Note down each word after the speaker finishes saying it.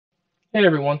Hey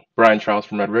everyone, Brian Charles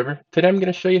from Red River. Today I'm going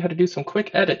to show you how to do some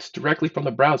quick edits directly from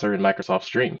the browser in Microsoft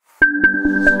Stream.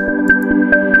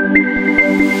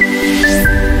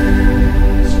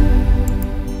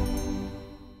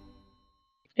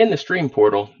 In the Stream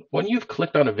portal, when you've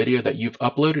clicked on a video that you've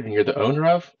uploaded and you're the owner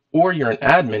of, or you're an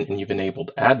admin and you've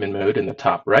enabled admin mode in the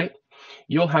top right,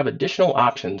 you'll have additional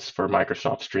options for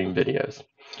Microsoft Stream videos.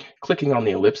 Clicking on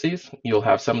the ellipses, you'll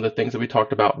have some of the things that we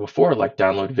talked about before, like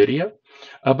download video,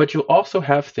 but you'll also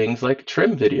have things like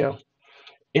trim video.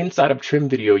 Inside of trim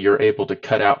video, you're able to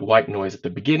cut out white noise at the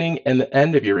beginning and the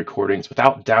end of your recordings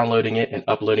without downloading it and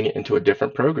uploading it into a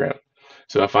different program.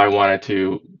 So if I wanted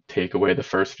to take away the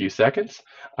first few seconds,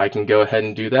 I can go ahead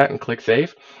and do that and click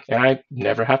save, and I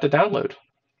never have to download.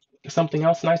 Something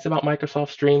else nice about Microsoft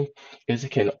Stream is it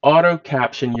can auto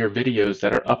caption your videos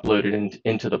that are uploaded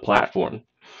into the platform.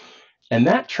 And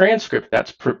that transcript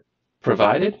that's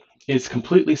provided is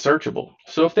completely searchable.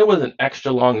 So if there was an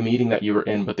extra long meeting that you were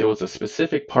in, but there was a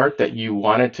specific part that you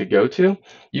wanted to go to,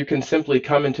 you can simply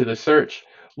come into the search,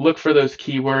 look for those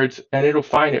keywords, and it'll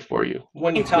find it for you.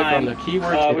 When you click on the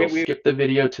keywords, it'll skip the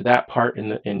video to that part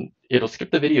it'll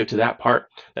skip the video to that part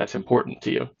that's important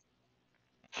to you.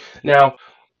 Now,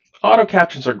 auto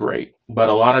captions are great, but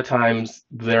a lot of times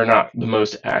they're not the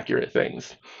most accurate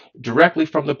things. Directly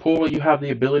from the pool, you have the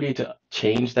ability to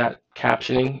change that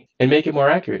captioning and make it more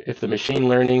accurate if the machine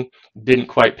learning didn't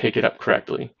quite pick it up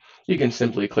correctly. You can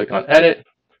simply click on edit,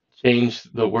 change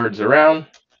the words around,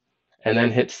 and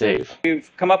then hit save.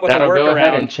 We've come up with That'll a workaround. go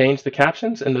ahead and change the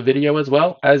captions in the video as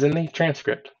well as in the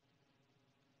transcript.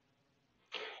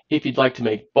 If you'd like to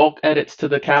make bulk edits to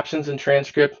the captions and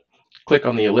transcript, click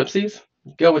on the ellipses,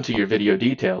 go into your video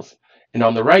details, and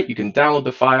on the right you can download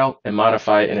the file and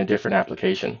modify it in a different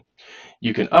application.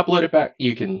 You can upload it back,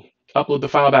 you can upload the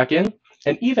file back in,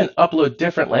 and even upload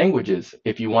different languages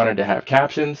if you wanted to have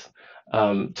captions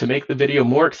to make the video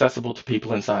more accessible to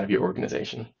people inside of your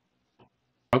organization.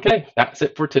 Okay, that's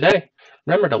it for today.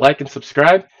 Remember to like and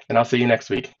subscribe, and I'll see you next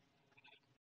week.